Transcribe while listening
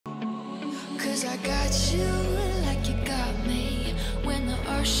'Cause I got you like you got me. When the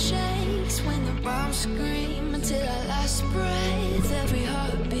earth shakes, when the bombs scream, until our last breath, every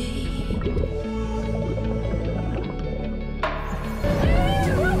heartbeat.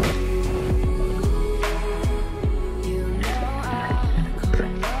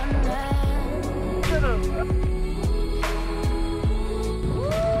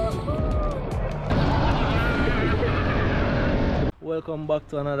 Welcome back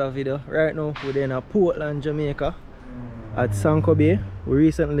to another video. Right now we're in Portland, Jamaica at Unsinkable Bay. We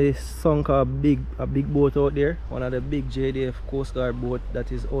recently sunk a big boat out there, one of the big JDF Coast Guard boat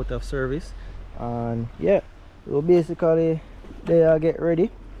that is out of service. And yeah, so basically they get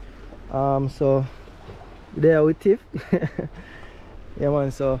ready. So there with Tiff. Yeah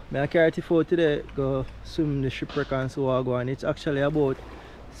man, so I carry Tiff out today, go swim the shipwreck and so I go, and it's actually about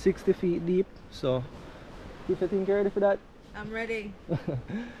 60 feet deep. So if you think you're ready for that, I'm ready.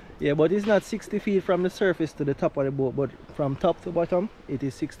 Yeah, but it's not 60 feet from the surface to the top of the boat, but from top to bottom it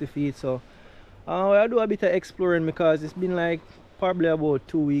is 60 feet. So I do a bit of exploring because it's been like probably about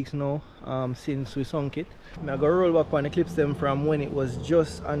 2 weeks now since we sunk it. I'm gonna roll back on the clips them from when it was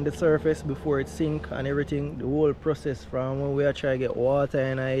just on the surface before it sink and everything, the whole process from when we are trying to get water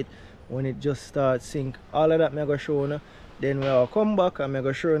in it, when it just starts sink, all of that I'm gonna show you. Then we'll come back and I'm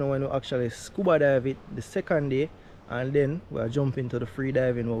gonna show you when we actually scuba dive it the second day. And then we'll jump into the free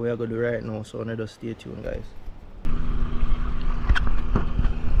diving what we are going to do right now, so just stay tuned guys.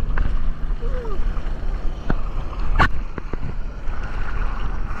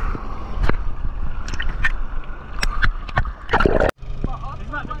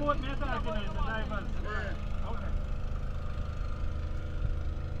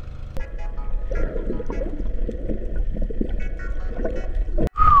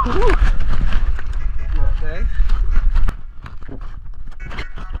 Okay.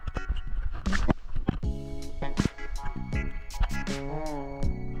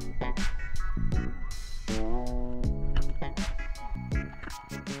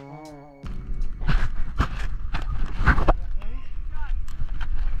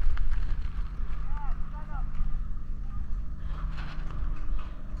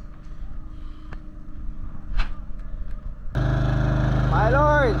 My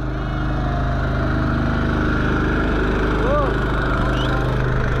lord! Whoa.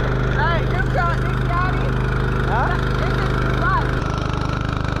 Alright, you've got this, Daddy. Huh? This is fun.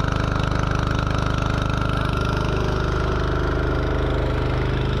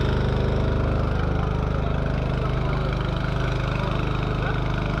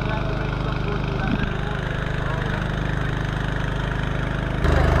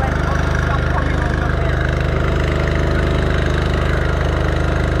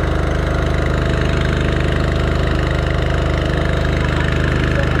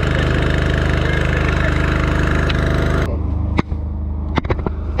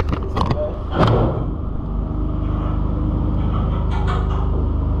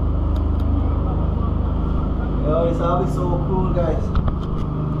 Yo, this will be so cool guys.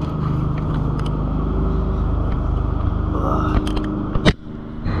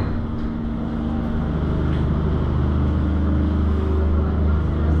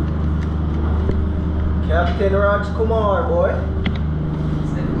 Captain Raj Kumar, boy.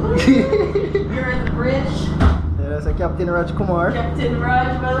 You're in the bridge. Yeah, that's a Captain Raj Kumar. Captain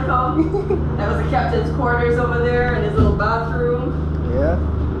Raj, welcome. That was the captain's quarters over there and his little bathroom. Yeah.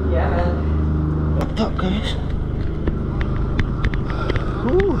 Yeah, man. Up top, guys.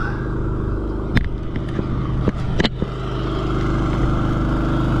 Whew.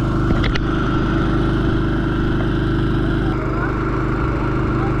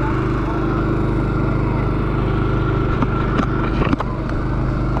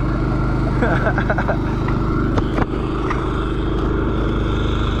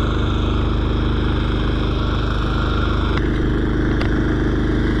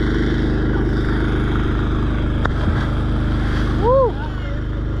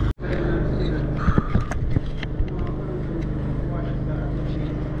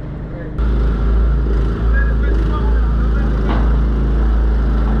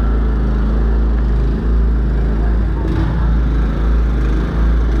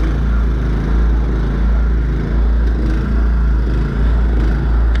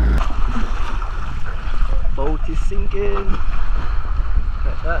 Sinking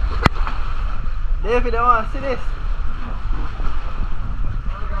like that. David, I want to see this.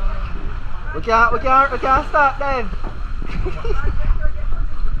 We can't start then.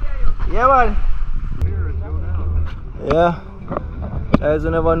 Yeah man. Yeah. Guys,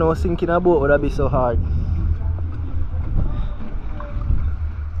 you never know, sinking a boat would be so hard.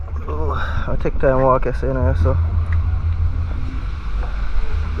 Oh. I'll take time walk you so. You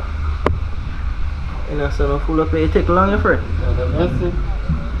know, so no full up, it take long effort.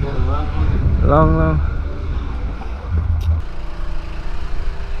 Long.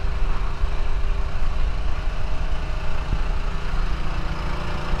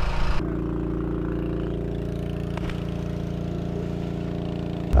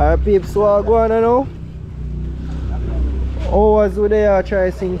 Alright peeps, so I go on now. Hours with there try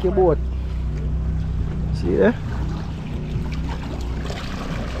to sink your boat. See there?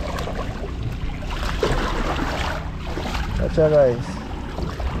 Watch out guys.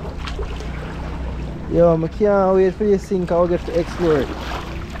 Yo, I can't wait for this sink, I'll get to explore it.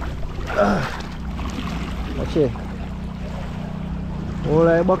 Watch it. Oh,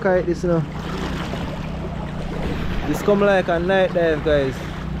 like back at this now. This come like a night dive guys.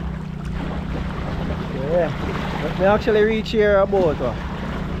 Yeah. We actually reach here about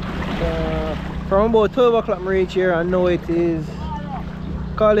from about 12 o'clock I reach here and now it is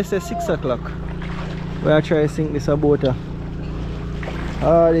call it 6 o'clock. We are trying to sink this boat.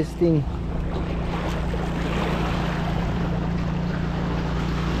 This thing.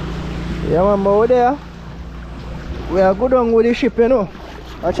 Yeah man, but over there we are good on with the ship, you know.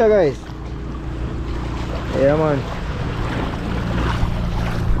 Watch out guys. Yeah man.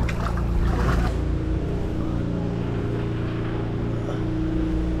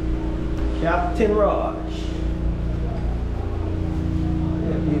 Captain Raj.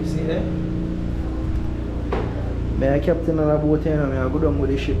 Yeah, you see there? Me a captain on a boat here, and I go down with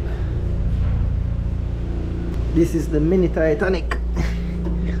the ship. This is the mini Titanic.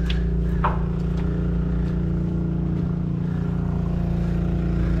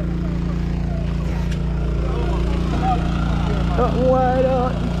 Wide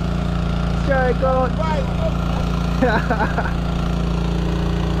out. Strike out.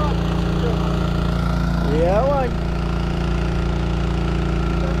 Yeah, one.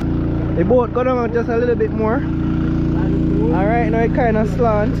 The boat got on just a little bit more. Alright, now it kind of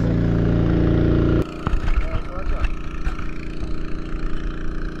slant.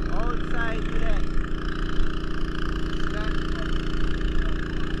 Outside to that.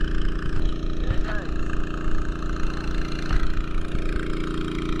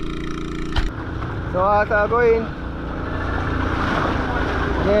 So as I go in,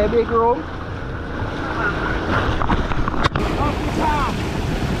 yeah, big room.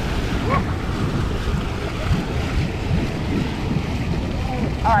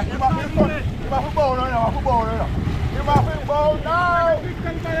 Alright, give up the foot. Give up the ball now. Give up the ball now. Give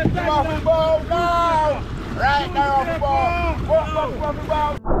up the ball now. Right now, off the ball. Off the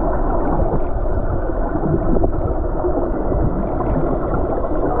ball.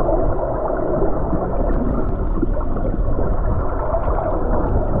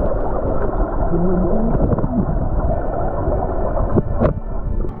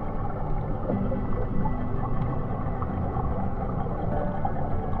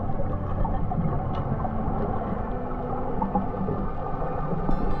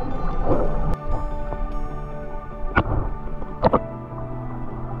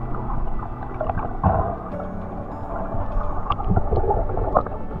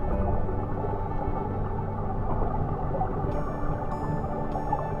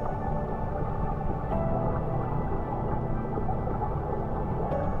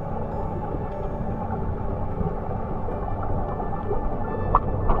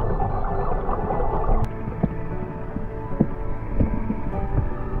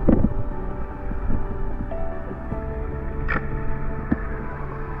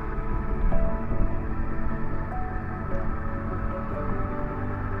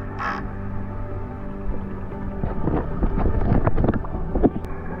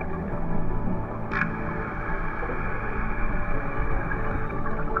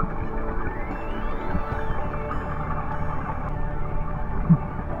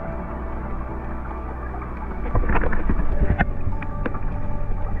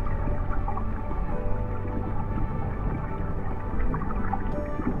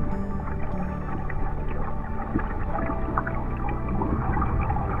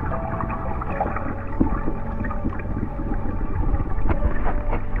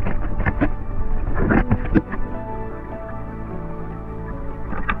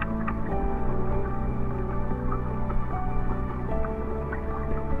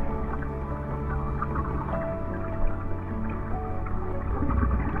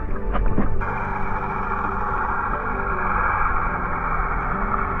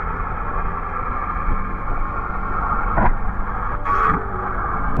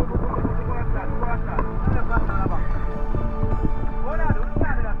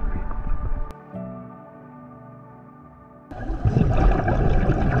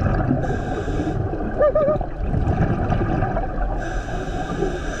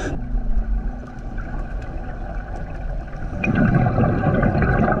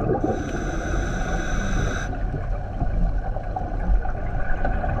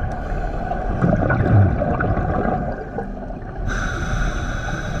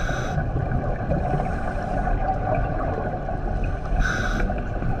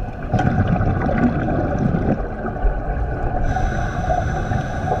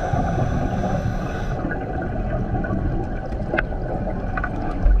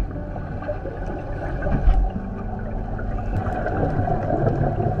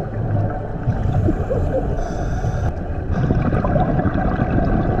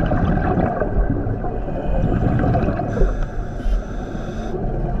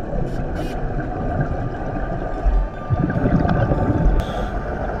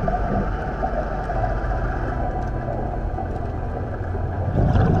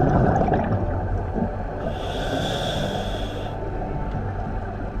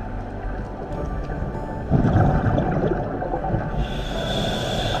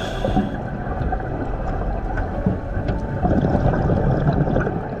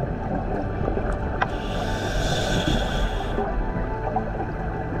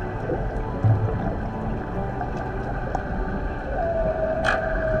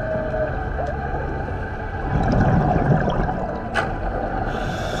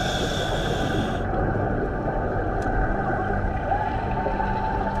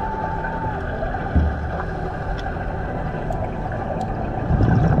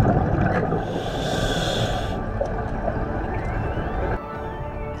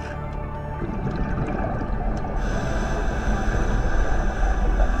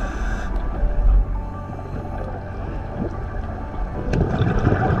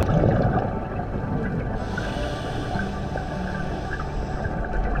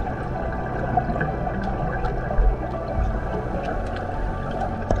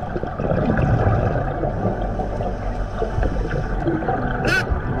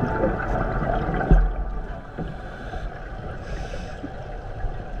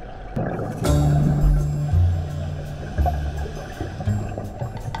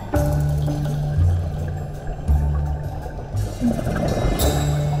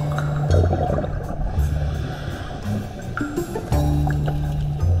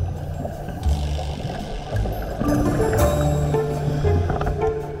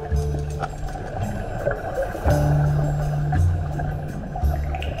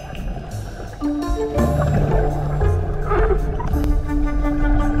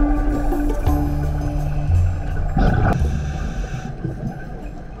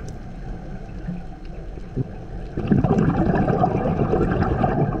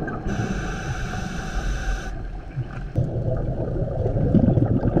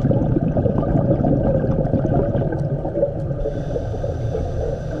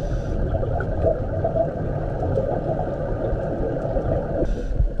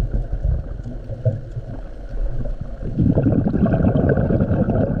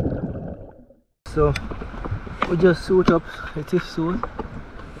 So we just suit up it is soon.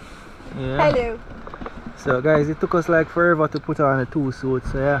 Yeah. Hello. So guys, it took us like forever to put on the 2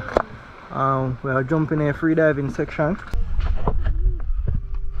 suits. So yeah. We are jumping a free diving section.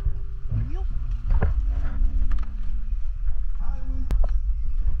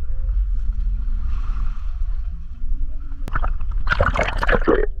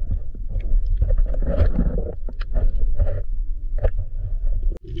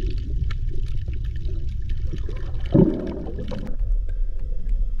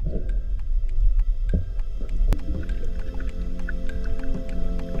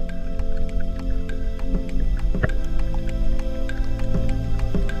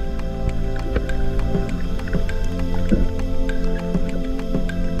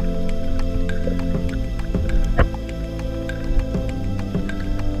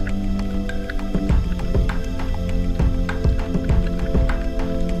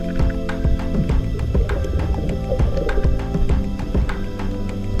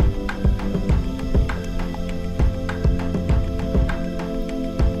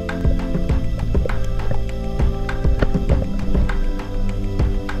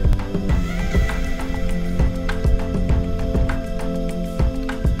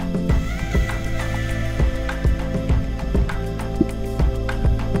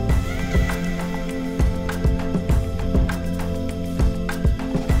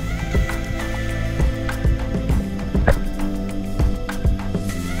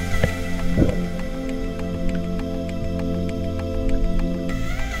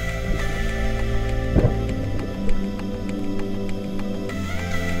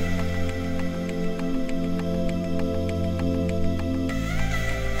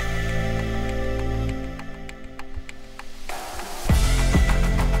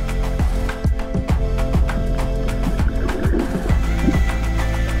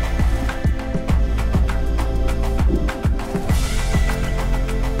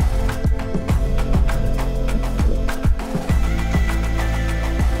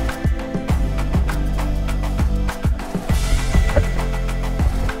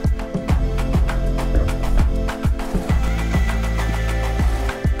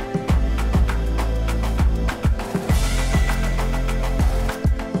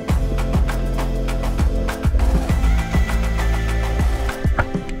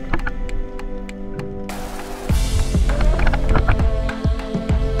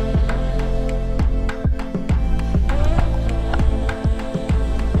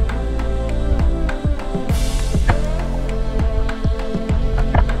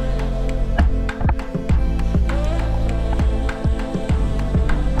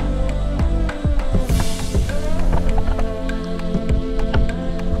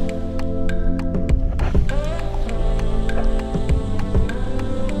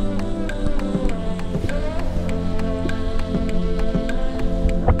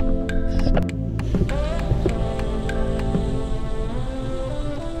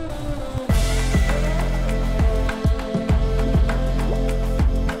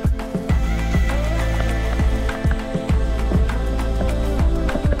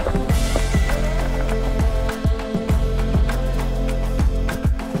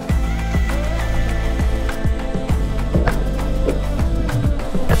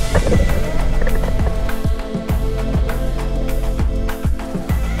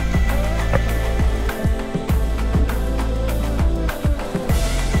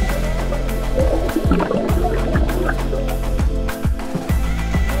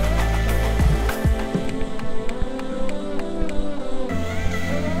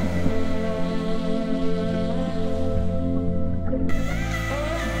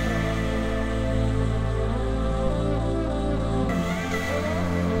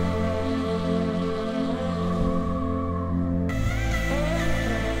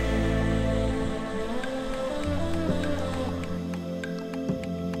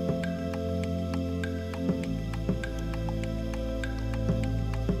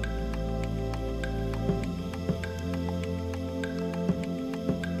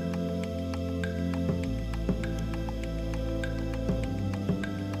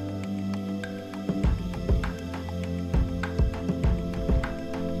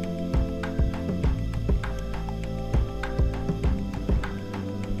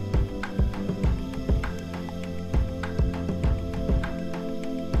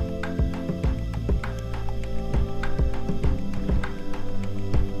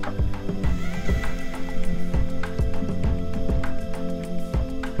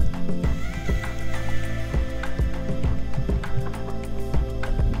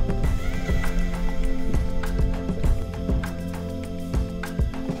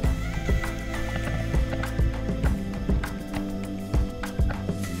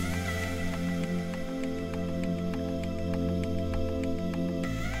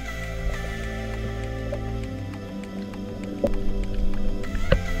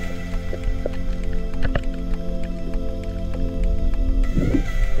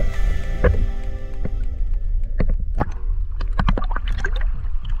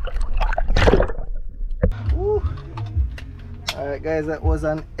 Alright guys, that was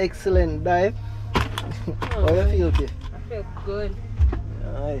an excellent dive. How you feel, Kid? I feel good.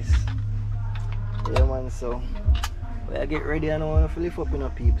 Nice. Yeah man, so I get ready and I want to lift up in a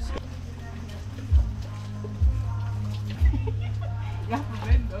peeps. You have to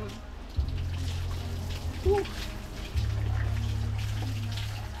bend those.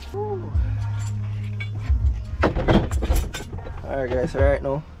 Alright guys, so right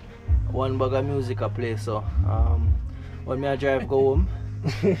now one bag of music I play, so when I drive go home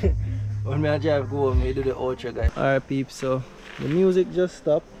when I drive go home we do the outro guys. Alright peeps, so the music just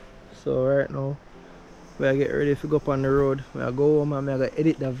stopped, so right now we are get ready to go up on the road. We are go home and I gotta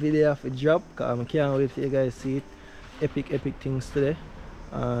edit the video for drop because I can't wait for you guys to see it. Epic things today,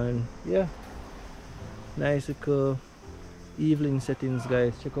 and yeah, nice little evening settings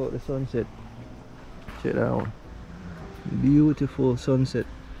guys. Check out the sunset, check that out, beautiful sunset.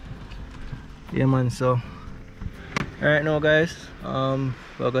 Yeah man, so right now guys,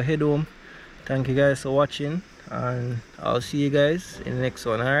 we'll go head home. Thank you guys for watching and I'll see you guys in the next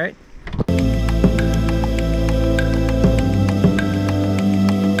one. Alright.